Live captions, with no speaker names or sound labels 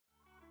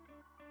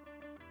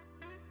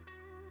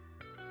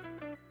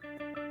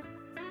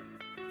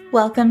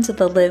Welcome to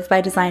the Live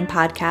by Design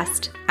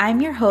podcast. I'm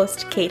your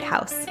host, Kate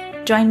House.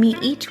 Join me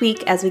each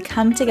week as we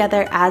come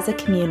together as a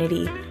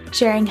community,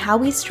 sharing how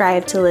we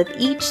strive to live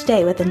each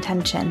day with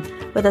intention,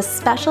 with a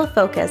special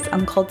focus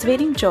on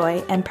cultivating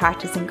joy and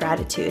practicing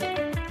gratitude.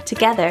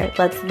 Together,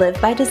 let's live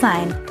by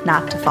design,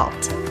 not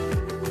default.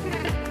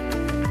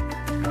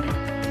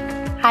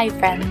 Hi,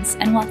 friends,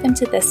 and welcome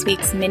to this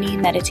week's mini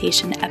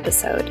meditation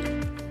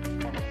episode.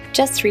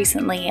 Just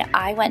recently,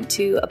 I went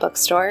to a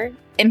bookstore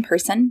in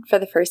person for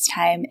the first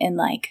time in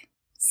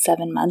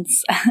 7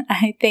 months.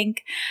 I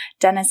think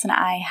Dennis and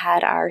I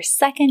had our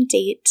second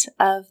date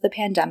of the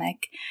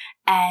pandemic.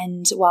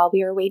 And while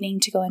we were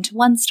waiting to go into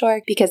one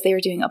store because they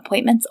were doing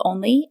appointments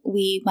only,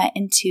 we went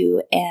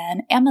into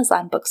an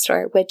Amazon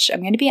bookstore, which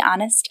I'm going to be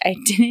honest, I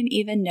didn't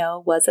even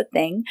know was a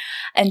thing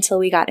until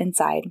we got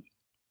inside.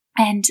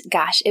 And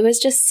gosh, it was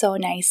just so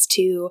nice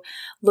to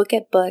look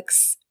at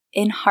books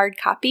in hard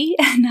copy,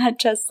 not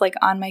just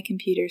on my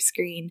computer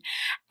screen,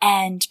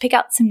 and pick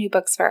out some new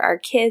books for our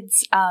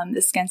kids.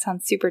 This is going to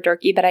sound super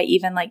dorky, but I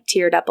even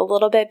teared up a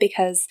little bit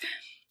because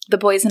the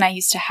boys and I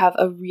used to have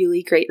a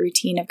really great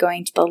routine of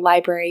going to the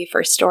library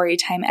for story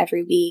time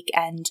every week,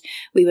 and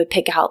we would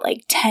pick out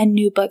 10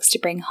 new books to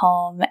bring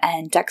home,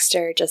 and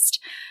Dexter just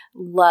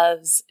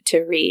loves to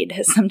read.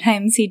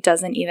 Sometimes he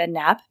doesn't even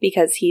nap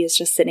because he is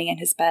just sitting in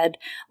his bed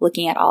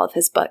looking at all of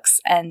his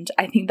books, and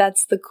I think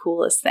that's the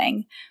coolest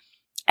thing.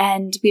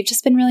 And we've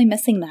just been really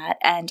missing that,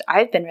 and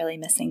I've been really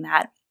missing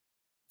that.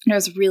 And it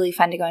was really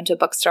fun to go into a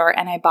bookstore,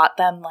 and I bought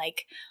them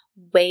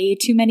way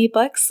too many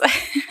books.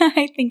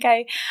 I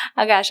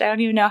don't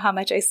even know how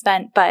much I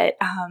spent, but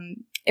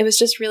it was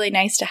just really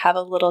nice to have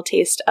a little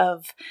taste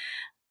of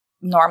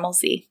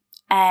normalcy.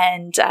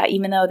 And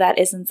even though that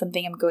isn't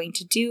something I'm going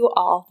to do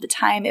all the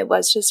time, it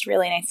was just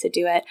really nice to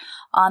do it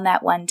on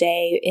that one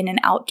day in an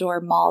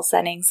outdoor mall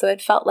setting. So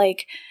it felt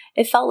like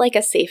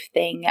a safe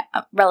thing,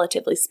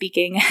 relatively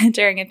speaking,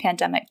 during a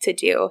pandemic to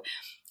do.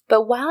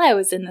 But while I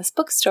was in this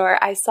bookstore,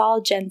 I saw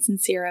Jen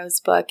Sincero's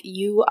book,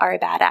 You Are a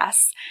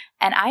Badass.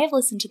 And I have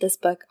listened to this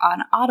book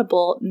on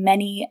Audible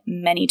many,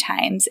 many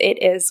times. It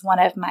is one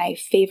of my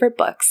favorite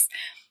books.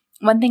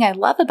 One thing I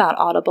love about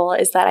Audible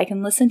is that I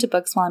can listen to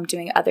books while I'm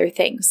doing other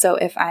things. So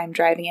if I'm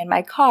driving in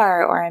my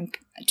car, or I'm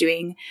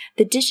doing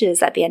the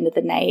dishes at the end of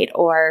the night,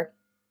 or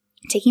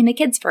taking the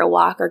kids for a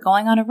walk, or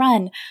going on a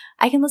run,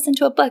 I can listen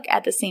to a book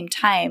at the same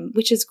time,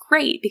 which is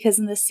great because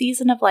in the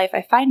season of life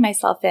I find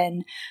myself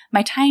in,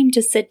 my time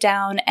to sit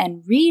down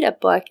and read a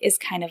book is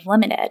kind of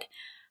limited.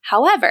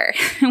 However,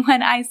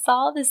 when I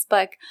saw this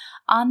book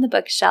on the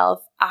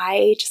bookshelf,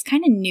 I just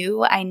kind of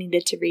knew I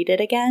needed to read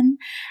it again.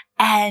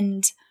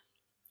 And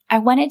I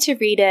wanted to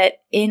read it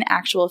in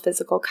actual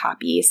physical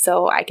copy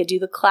so I could do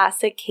the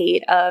classic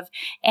Kate of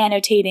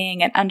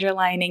annotating and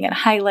underlining and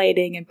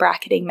highlighting and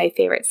bracketing my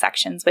favorite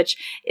sections, which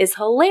is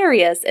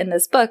hilarious in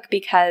this book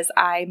because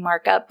I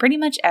mark up pretty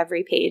much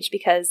every page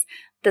because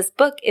this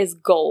book is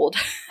gold.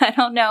 I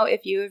don't know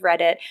if you have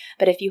read it,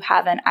 but if you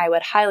haven't, I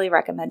would highly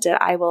recommend it.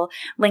 I will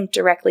link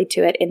directly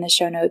to it in the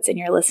show notes in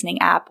your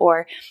listening app,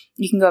 or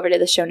you can go over to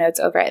the show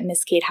notes over at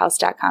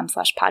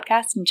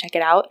misskatehouse.com/podcast and check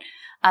it out.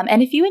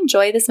 And if you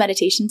enjoy this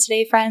meditation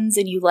today, friends,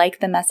 and you like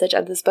the message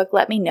of this book,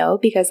 let me know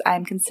because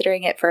I'm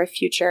considering it for a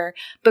future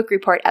book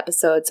report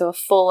episode, so a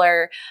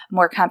fuller,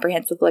 more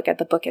comprehensive look at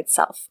the book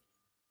itself.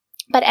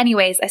 But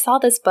anyways, I saw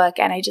this book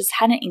and I just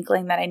had an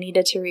inkling that I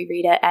needed to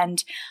reread it.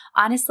 And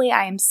honestly,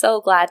 I am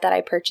so glad that I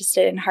purchased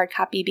it in hard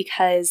copy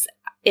because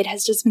it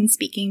has just been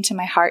speaking to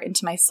my heart and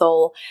to my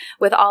soul.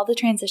 With all the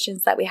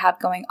transitions that we have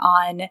going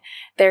on,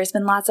 there's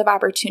been lots of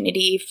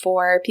opportunity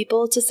for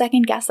people to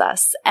second guess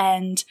us.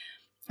 And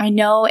I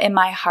know in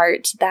my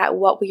heart that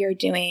what we are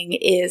doing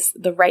is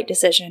the right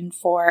decision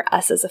for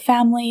us as a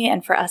family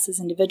and for us as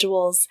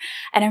individuals,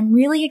 and I'm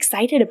really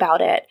excited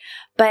about it.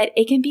 But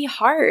it can be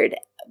hard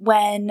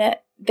when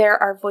there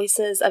are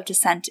voices of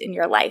dissent in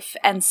your life.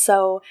 And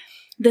so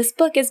this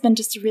book has been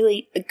just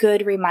really a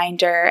good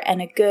reminder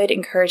and a good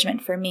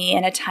encouragement for me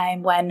in a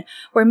time when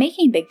we're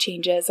making big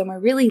changes and we're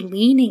really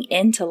leaning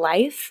into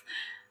life,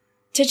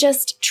 to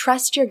just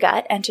trust your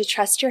gut and to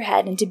trust your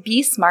head and to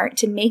be smart,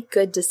 to make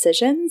good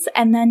decisions,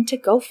 and then to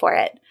go for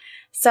it.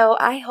 So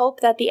I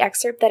hope that the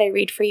excerpt that I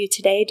read for you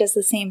today does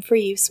the same for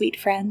you, sweet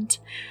friend.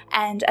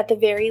 And at the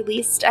very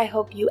least, I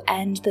hope you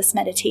end this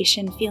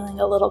meditation feeling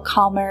a little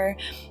calmer,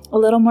 a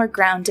little more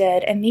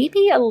grounded, and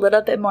maybe a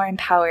little bit more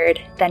empowered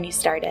than you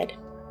started.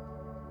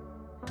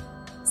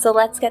 So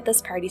let's get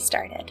this party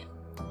started.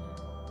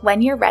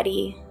 When you're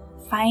ready,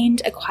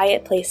 find a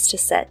quiet place to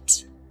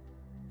sit.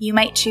 You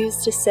might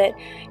choose to sit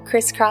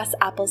crisscross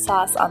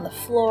applesauce on the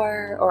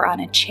floor or on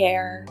a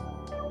chair.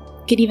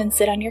 You could even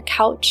sit on your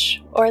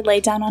couch or lay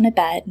down on a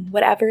bed,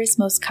 whatever is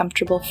most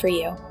comfortable for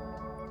you.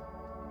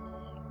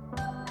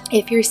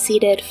 If you're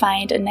seated,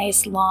 find a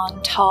nice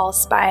long, tall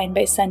spine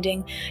by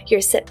sending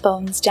your sit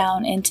bones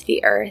down into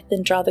the earth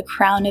and draw the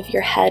crown of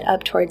your head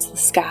up towards the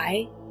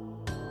sky.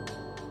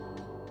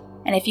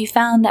 And if you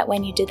found that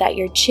when you did that,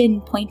 your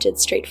chin pointed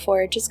straight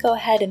forward, just go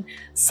ahead and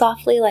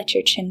softly let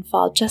your chin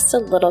fall just a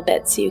little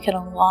bit so you can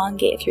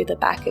elongate through the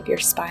back of your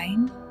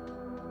spine.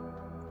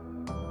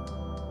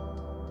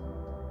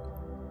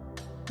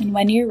 And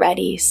when you're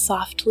ready,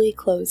 softly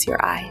close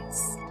your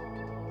eyes.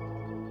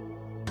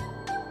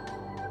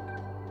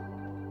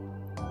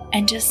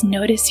 And just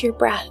notice your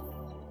breath.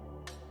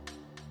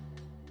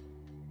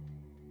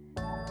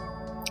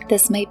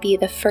 This might be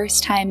the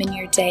first time in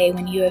your day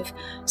when you have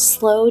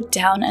slowed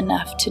down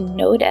enough to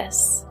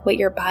notice what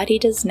your body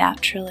does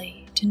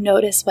naturally, to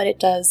notice what it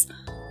does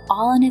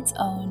all on its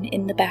own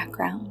in the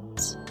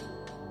background.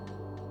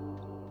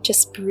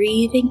 Just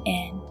breathing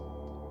in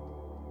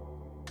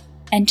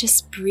and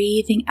just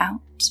breathing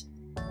out.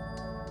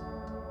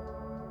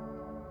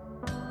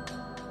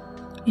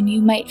 And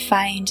you might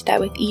find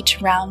that with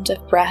each round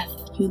of breath,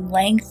 you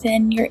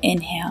lengthen your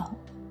inhale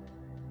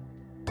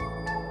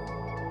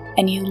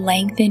and you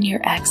lengthen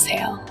your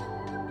exhale.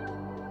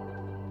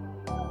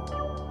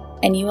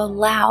 And you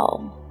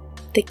allow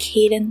the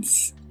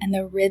cadence and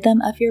the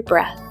rhythm of your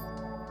breath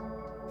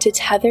to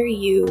tether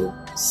you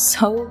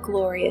so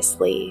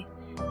gloriously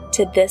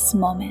to this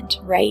moment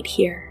right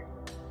here.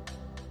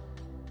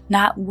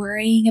 Not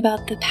worrying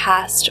about the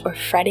past or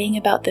fretting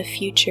about the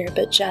future,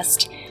 but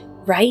just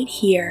right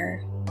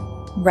here,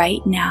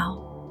 right now.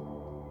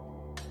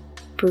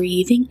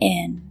 Breathing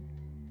in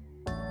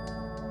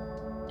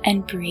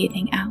and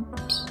breathing out.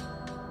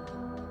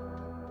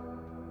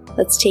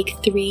 Let's take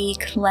 3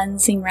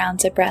 cleansing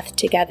rounds of breath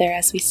together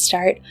as we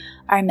start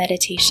our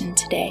meditation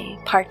today.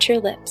 Part your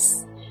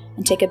lips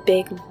and take a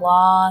big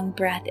long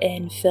breath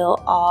in,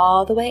 fill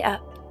all the way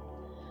up.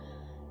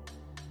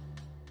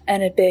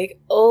 And a big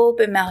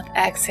open mouth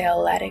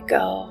exhale, let it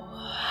go.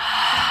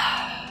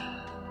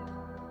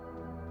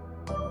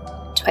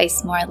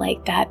 Twice more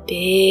like that.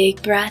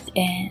 Big breath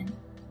in.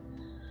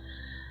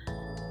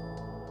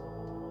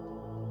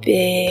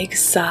 Big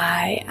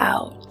sigh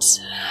out.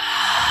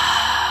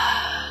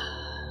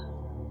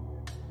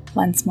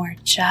 Once more,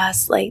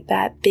 just like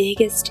that.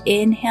 Biggest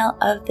inhale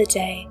of the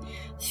day.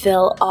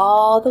 Fill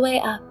all the way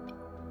up.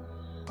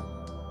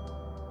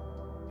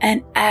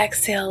 And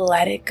exhale,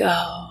 let it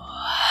go.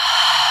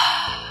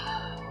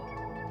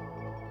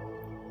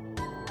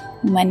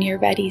 When you're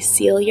ready,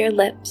 seal your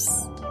lips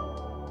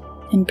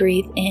and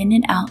breathe in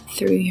and out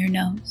through your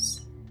nose.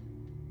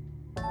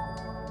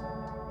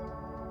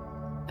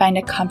 Find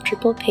a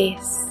comfortable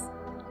pace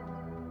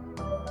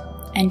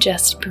and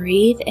just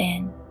breathe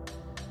in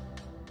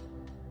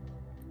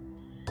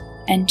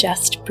and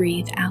just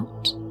breathe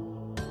out.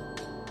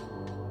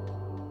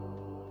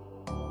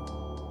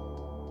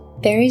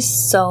 There is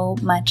so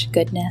much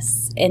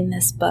goodness in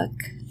this book,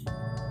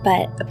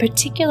 but a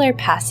particular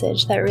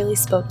passage that really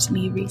spoke to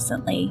me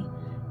recently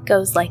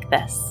goes like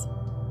this.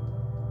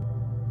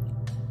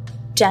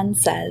 Jen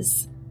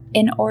says,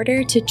 in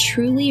order to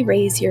truly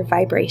raise your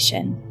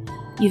vibration,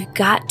 you've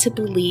got to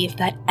believe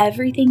that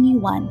everything you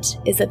want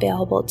is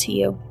available to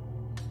you.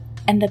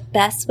 And the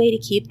best way to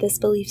keep this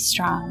belief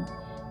strong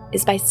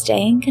is by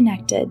staying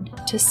connected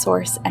to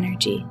source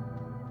energy.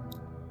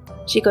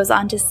 She goes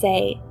on to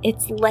say,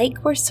 it's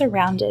like we're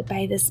surrounded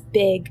by this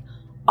big,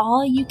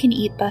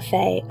 all-you-can-eat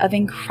buffet of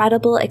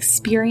incredible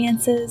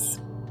experiences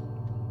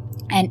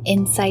and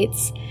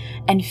insights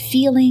and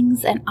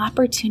feelings and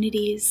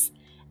opportunities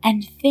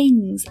and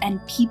things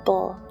and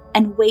people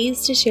and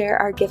ways to share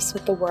our gifts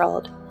with the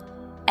world.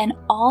 And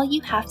all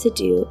you have to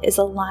do is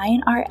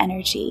align our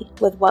energy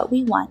with what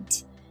we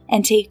want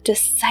and take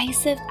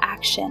decisive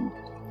action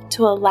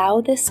to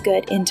allow this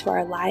good into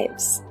our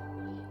lives.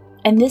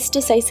 And this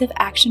decisive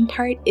action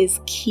part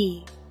is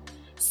key.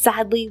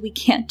 Sadly, we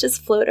can't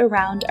just float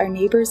around our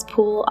neighbor's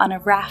pool on a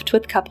raft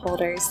with cup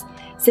holders,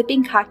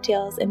 sipping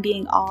cocktails and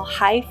being all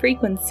high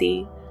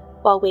frequency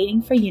while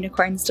waiting for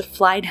unicorns to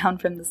fly down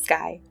from the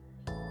sky.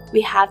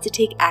 We have to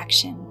take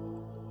action.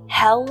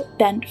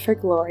 Hell-bent for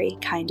glory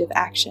kind of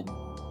action.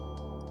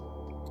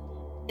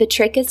 The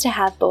trick is to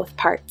have both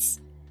parts,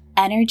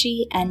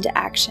 energy and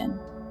action,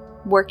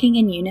 working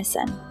in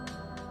unison.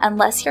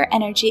 Unless your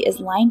energy is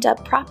lined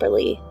up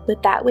properly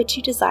with that which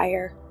you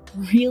desire,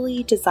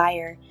 really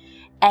desire,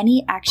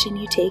 any action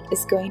you take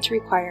is going to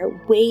require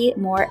way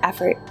more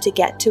effort to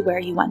get to where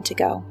you want to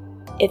go,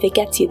 if it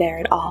gets you there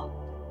at all.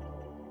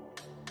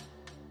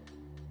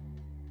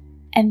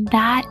 And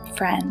that,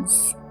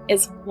 friends,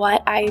 is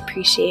what I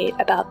appreciate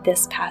about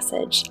this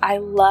passage. I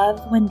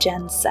love when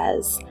Jen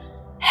says,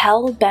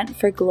 hell-bent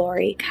for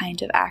glory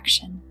kind of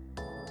action.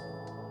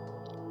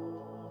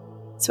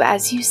 So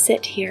as you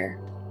sit here,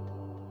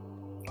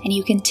 and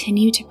you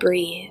continue to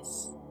breathe,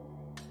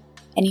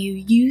 and you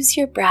use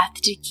your breath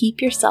to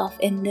keep yourself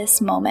in this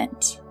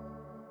moment,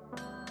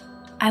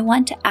 I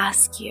want to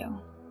ask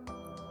you,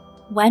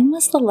 when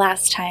was the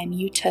last time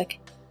you took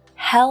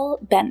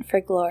hell-bent for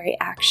glory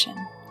action?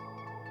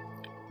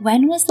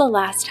 When was the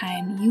last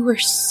time you were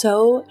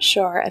so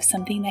sure of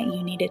something that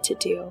you needed to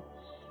do,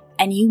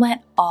 and you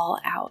went all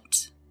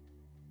out?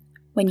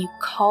 When you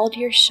called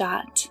your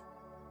shot,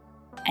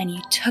 and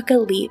you took a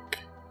leap,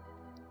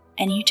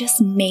 and you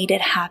just made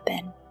it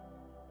happen.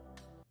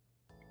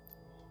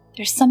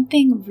 There's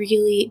something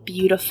really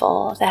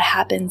beautiful that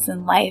happens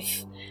in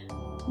life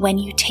when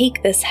you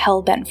take this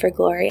hell-bent for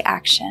glory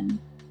action.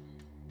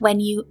 When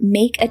you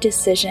make a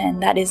decision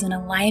that is in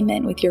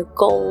alignment with your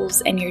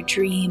goals and your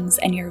dreams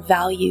and your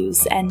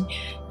values, and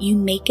you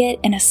make it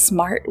in a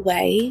smart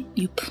way,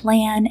 you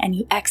plan and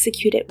you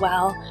execute it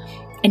well,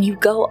 and you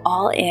go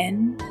all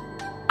in,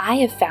 I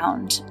have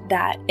found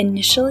that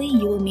initially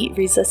you will meet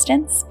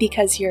resistance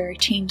because you're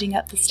changing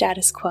up the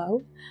status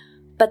quo.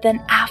 But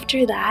then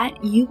after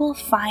that, you will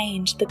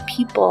find the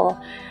people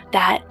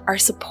that are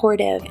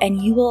supportive,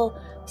 and you will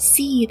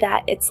see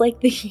that it's like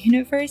the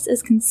universe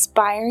is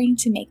conspiring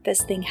to make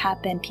this thing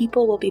happen.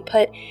 People will be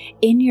put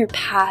in your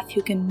path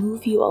who can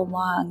move you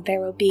along.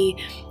 There will be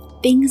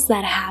things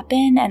that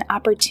happen and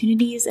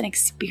opportunities and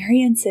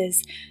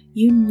experiences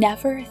you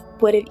never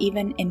would have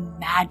even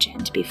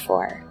imagined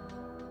before.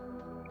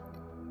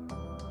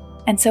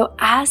 And so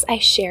as I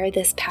share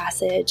this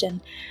passage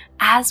and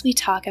as we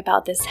talk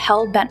about this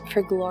hell-bent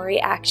for glory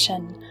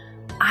action,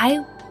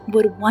 I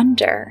would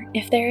wonder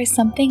if there is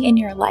something in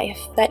your life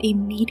that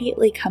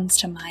immediately comes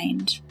to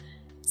mind,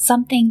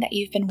 something that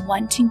you've been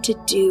wanting to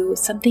do,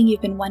 something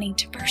you've been wanting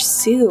to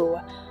pursue,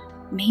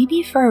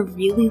 maybe for a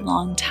really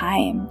long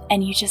time,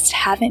 and you just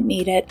haven't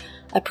made it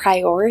a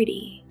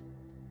priority.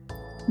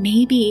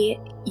 Maybe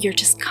you're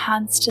just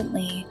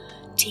constantly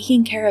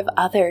taking care of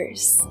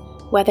others,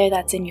 whether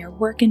that's in your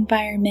work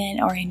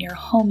environment or in your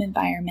home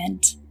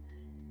environment,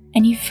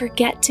 and you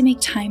forget to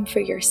make time for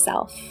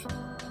yourself.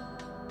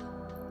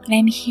 And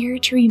I'm here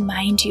to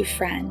remind you,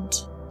 friend,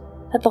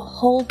 that the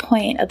whole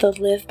point of the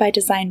Live by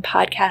Design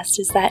podcast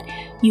is that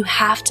you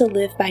have to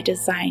live by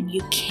design.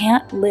 You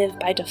can't live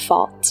by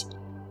default.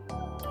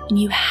 And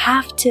you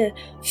have to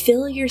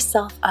fill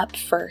yourself up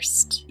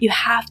first. You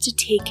have to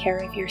take care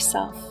of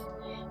yourself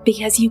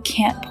because you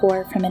can't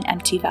pour from an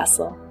empty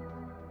vessel.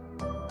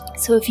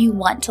 So if you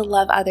want to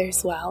love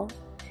others well,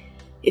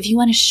 if you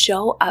want to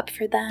show up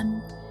for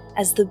them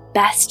as the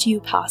best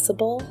you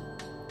possible,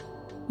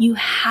 you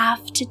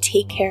have to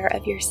take care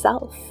of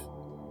yourself.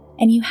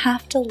 And you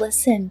have to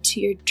listen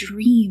to your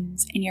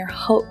dreams and your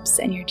hopes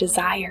and your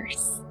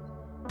desires.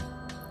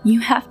 You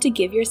have to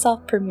give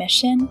yourself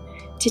permission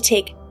to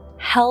take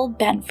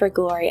hell-bent for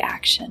glory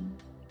action.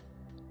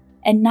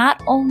 And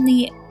not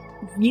only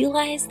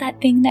realize that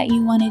thing that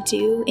you want to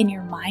do in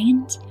your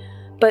mind,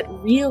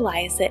 but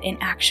realize it in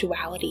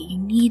actuality. You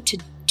need to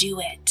do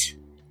it.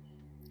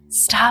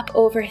 Stop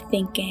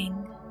overthinking.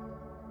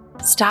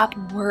 Stop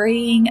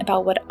worrying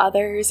about what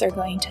others are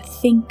going to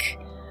think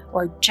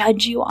or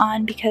judge you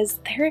on, because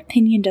their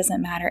opinion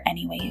doesn't matter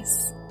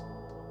anyways.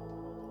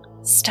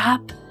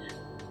 Stop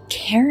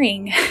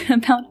caring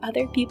about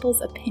other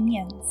people's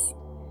opinions.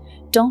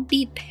 Don't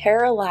be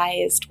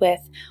paralyzed with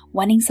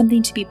wanting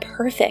something to be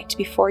perfect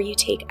before you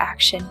take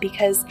action,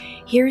 because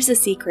here's a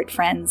secret,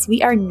 friends.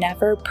 We are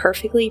never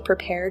perfectly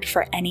prepared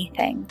for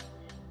anything.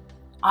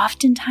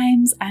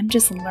 Oftentimes, I'm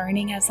just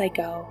learning as I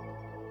go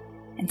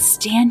and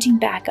standing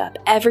back up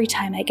every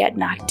time I get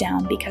knocked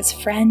down, because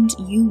friend,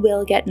 you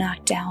will get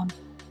knocked down.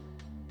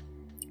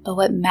 But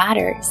what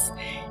matters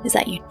is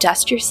that you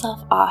dust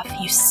yourself off,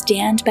 you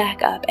stand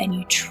back up, and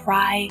you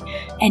try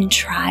and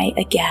try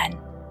again.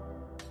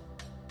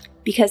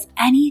 Because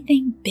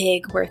anything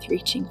big worth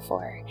reaching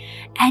for,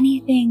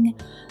 anything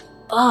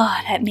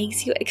that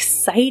makes you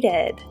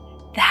excited,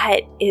 that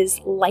is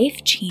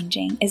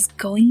life-changing, is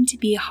going to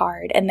be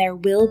hard, and there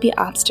will be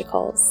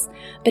obstacles.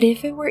 But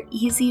if it were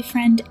easy,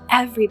 friend,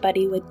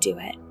 everybody would do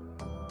it.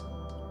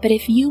 But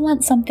if you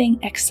want something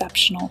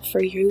exceptional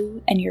for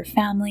you and your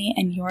family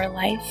and your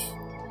life,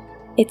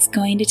 it's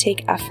going to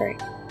take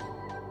effort.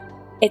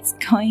 It's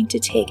going to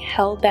take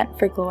hell-bent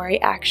for glory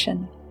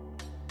action.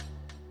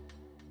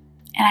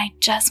 And I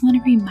just want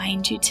to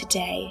remind you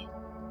today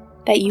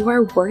that you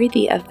are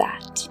worthy of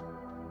that.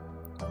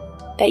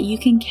 That you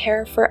can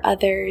care for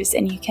others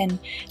and you can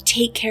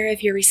take care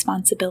of your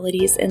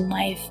responsibilities in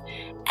life,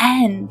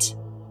 and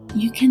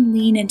you can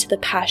lean into the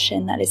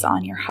passion that is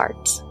on your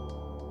heart.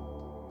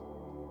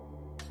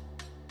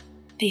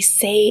 They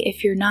say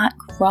if you're not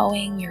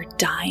growing, you're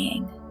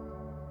dying.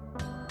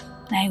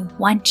 And I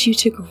want you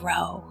to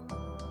grow.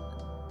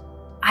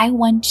 I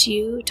want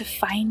you to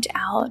find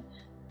out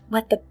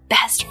what the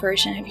best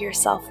version of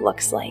yourself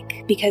looks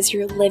like, because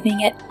you're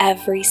living it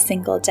every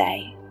single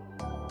day.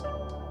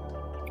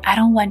 I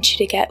don't want you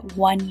to get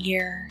 1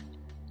 year,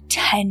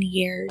 10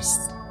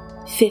 years,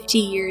 50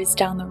 years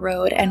down the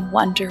road and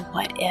wonder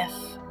what if.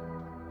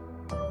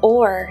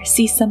 Or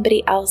see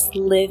somebody else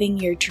living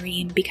your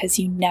dream because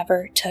you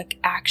never took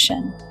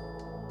action.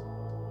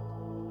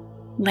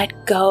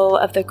 Let go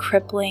of the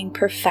crippling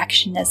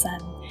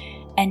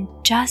perfectionism and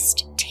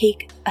just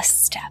take a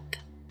step.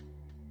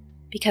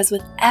 Because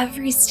with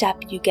every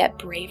step you get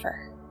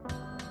braver.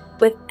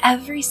 With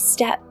every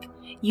step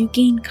you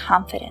gain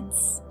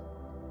confidence.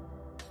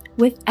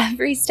 With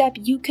every step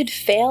you could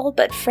fail,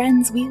 but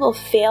friends, we will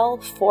fail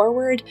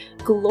forward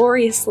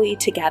gloriously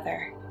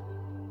together.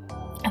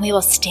 And we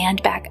will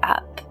stand back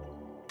up.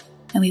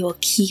 And we will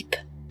keep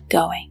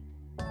going.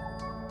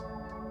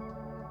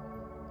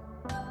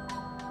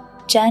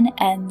 Jen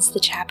ends the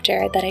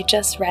chapter that I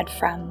just read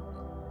from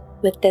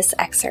with this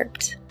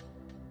excerpt.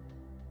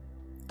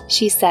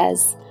 She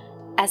says,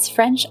 as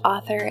French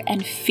author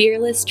and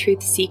fearless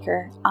truth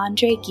seeker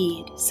André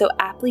Gide so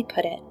aptly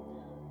put it,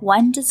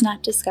 one does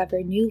not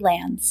discover new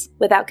lands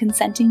without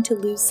consenting to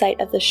lose sight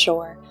of the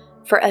shore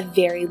for a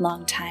very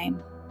long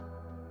time.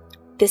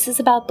 This is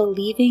about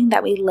believing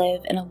that we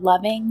live in a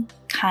loving,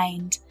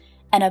 kind,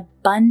 and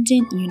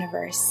abundant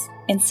universe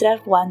instead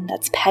of one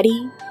that's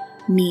petty,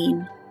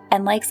 mean,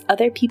 and likes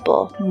other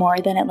people more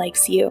than it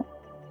likes you.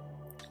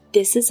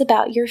 This is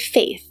about your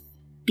faith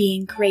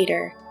being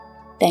greater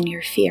than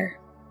your fear.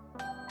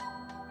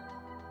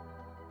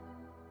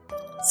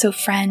 So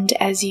friend,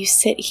 as you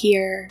sit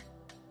here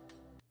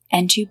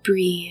and you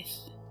breathe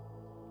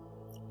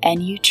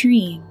and you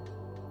dream,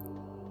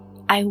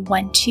 I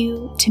want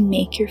you to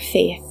make your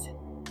faith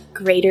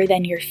greater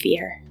than your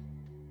fear.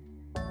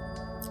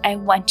 I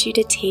want you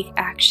to take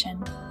action.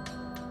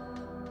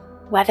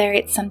 Whether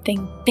it's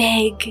something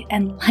big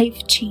and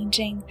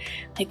life-changing,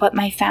 like what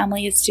my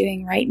family is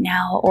doing right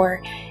now,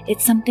 or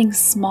it's something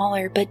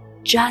smaller but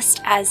just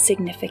as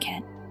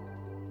significant.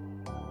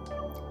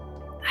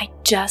 I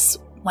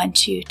just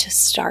want you to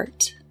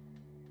start.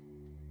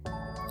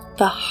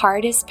 The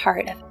hardest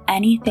part of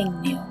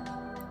anything new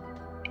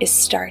is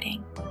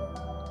starting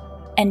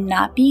and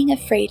not being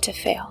afraid to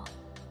fail.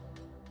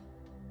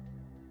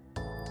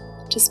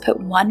 Just put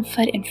one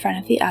foot in front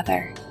of the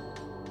other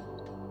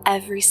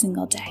every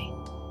single day.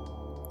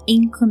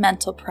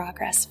 Incremental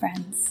progress,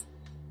 friends.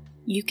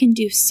 You can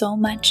do so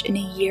much in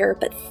a year,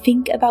 but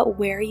think about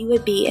where you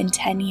would be in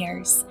 10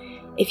 years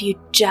if you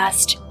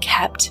just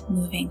kept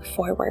moving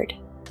forward.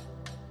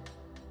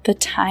 The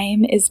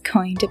time is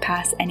going to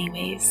pass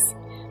anyways,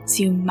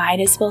 so you might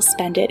as well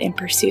spend it in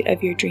pursuit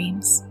of your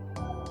dreams.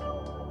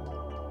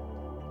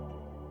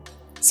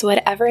 So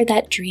whatever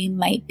that dream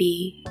might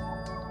be,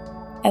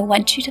 I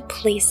want you to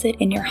place it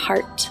in your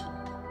heart,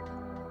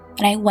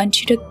 and I want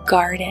you to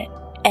guard it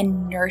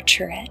and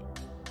nurture it.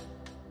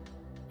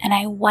 And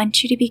I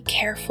want you to be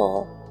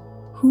careful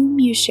whom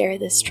you share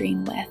this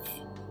dream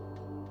with.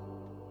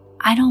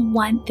 I don't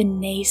want the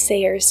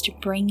naysayers to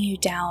bring you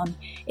down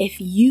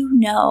if you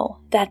know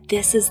that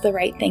this is the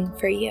right thing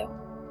for you.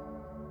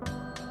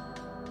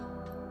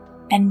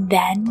 And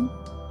then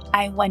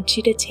I want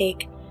you to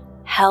take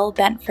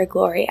hell-bent for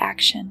glory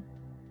action.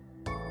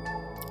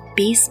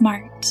 Be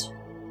smart,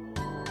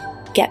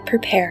 get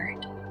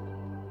prepared,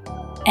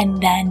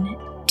 and then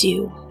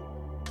do.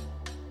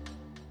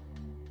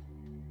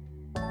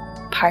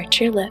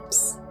 Part your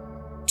lips,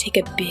 take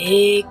a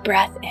big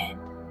breath in,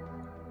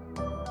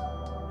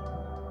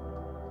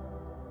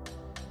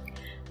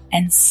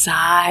 and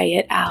sigh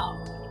it out.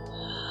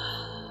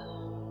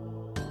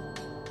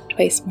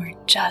 Twice more,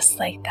 just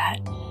like that.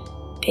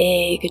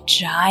 Big,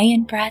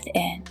 giant breath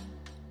in,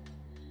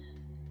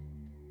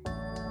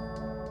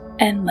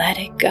 and let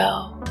it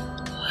go.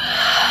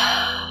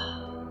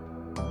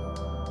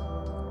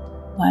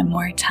 One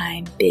more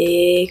time,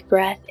 big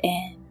breath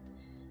in,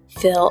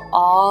 fill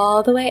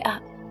all the way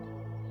up.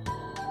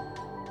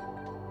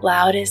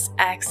 Loudest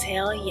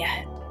exhale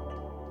yet.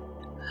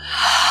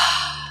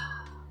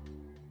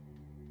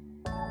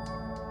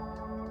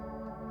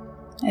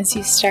 As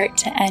you start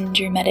to end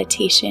your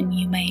meditation,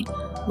 you might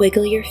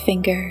wiggle your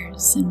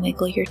fingers and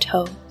wiggle your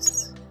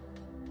toes.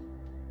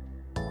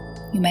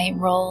 You might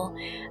roll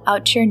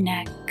out your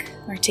neck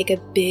or take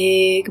a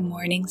big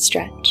morning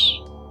stretch.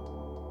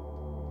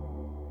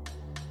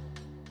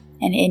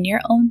 And in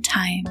your own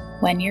time,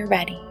 when you're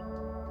ready,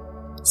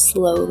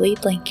 slowly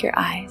blink your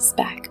eyes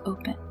back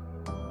open.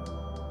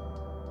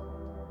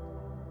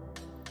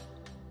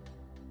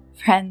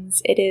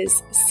 Friends, it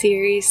is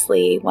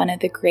seriously one of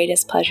the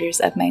greatest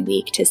pleasures of my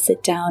week to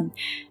sit down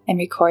and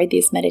record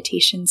these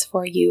meditations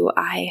for you.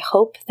 I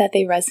hope that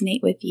they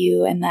resonate with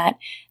you and that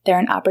they're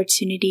an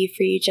opportunity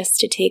for you just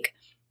to take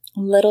a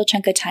little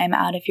chunk of time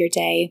out of your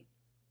day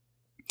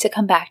to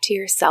come back to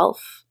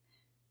yourself,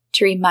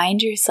 to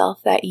remind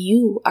yourself that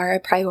you are a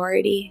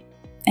priority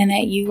and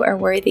that you are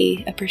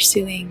worthy of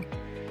pursuing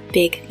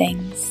big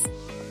things.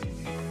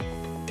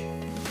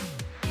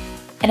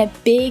 And a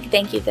big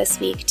thank you this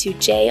week to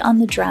Jay on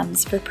the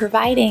drums for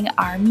providing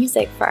our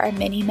music for our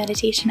mini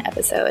meditation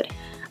episode.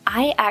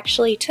 I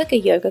actually took a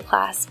yoga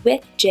class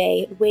with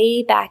Jay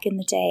way back in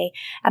the day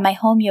at my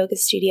home yoga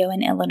studio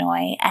in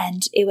Illinois,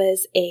 and it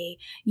was a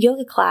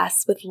yoga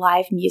class with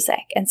live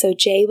music. And so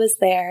Jay was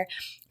there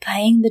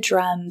playing the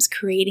drums,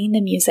 creating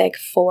the music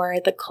for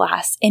the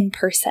class in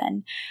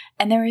person.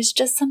 And there was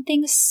just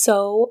something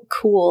so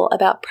cool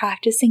about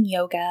practicing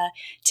yoga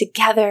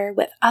together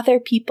with other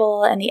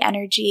people and the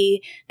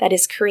energy that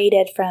is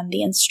created from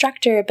the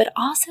instructor, but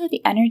also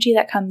the energy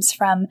that comes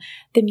from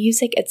the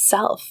music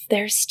itself.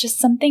 There's just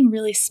something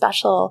really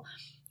special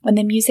when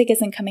the music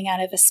isn't coming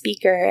out of a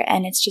speaker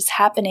and it's just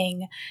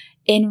happening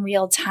in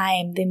real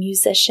time. The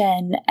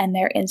musician and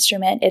their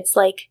instrument, it's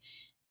like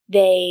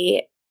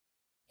they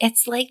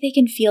it's like they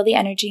can feel the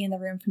energy in the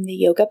room from the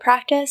yoga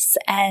practice,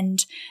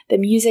 and the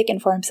music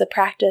informs the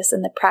practice,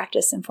 and the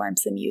practice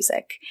informs the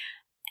music.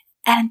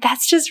 And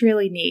that's just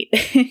really neat,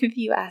 if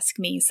you ask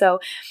me. So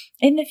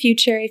in the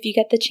future, if you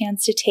get the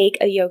chance to take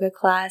a yoga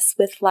class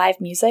with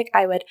live music,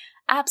 I would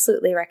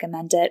absolutely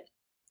recommend it.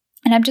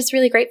 And I'm just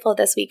really grateful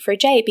this week for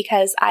Jay,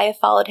 because I have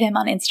followed him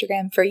on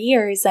Instagram for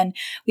years, and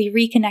we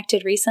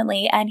reconnected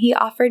recently, and he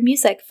offered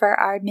music for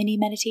our mini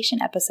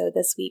meditation episode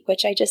this week,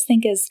 which I just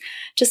think is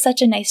just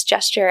such a nice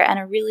gesture and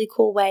a really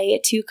cool way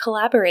to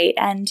collaborate.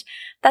 And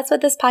that's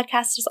what this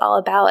podcast is all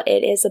about.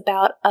 It is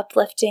about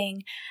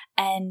uplifting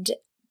and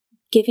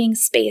giving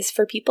space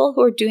for people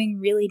who are doing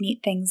really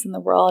neat things in the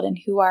world and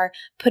who are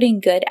putting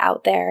good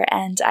out there.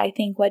 And I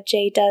think what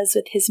Jay does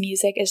with his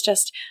music is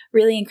just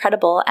really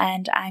incredible,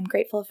 and I'm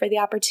grateful for the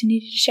opportunity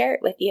to share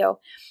it with you.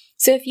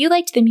 So if you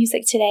liked the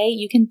music today,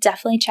 you can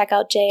definitely check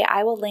out Jay.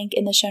 I will link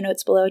in the show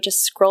notes below.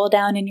 Just scroll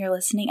down in your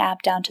listening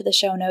app down to the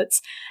show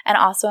notes, and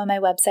also on my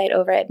website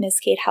over at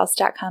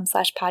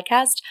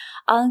misskatehouse.com/podcast.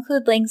 I'll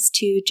include links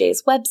to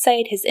Jay's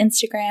website, his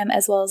Instagram,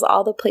 as well as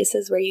all the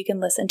places where you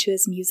can listen to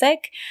his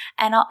music.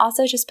 And I'll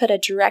also just put a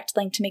direct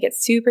link to make it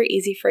super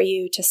easy for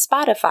you to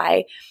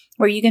Spotify,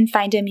 where you can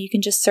find him. You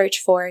can just search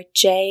for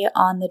Jay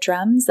on the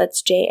Drums.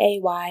 That's Jay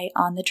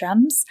on the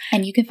Drums.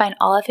 And you can find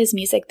all of his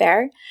music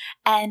there.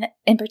 And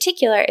in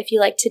particular, if you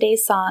like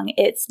today's song,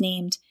 it's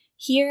named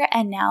Here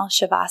and Now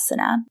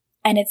Shavasana.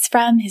 And it's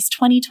from his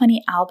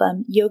 2020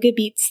 album, Yoga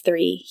Beats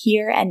 3,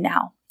 Here and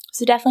Now.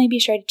 So definitely be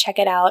sure to check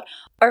it out,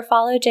 or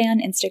follow Jay on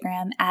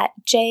Instagram at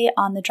Jay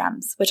on the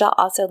Drums, which I'll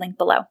also link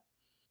below.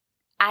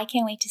 I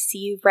can't wait to see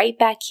you right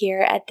back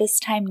here at this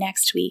time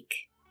next week.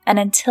 And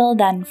until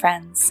then,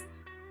 friends,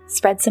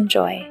 spread some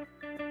joy.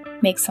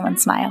 Make someone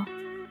smile.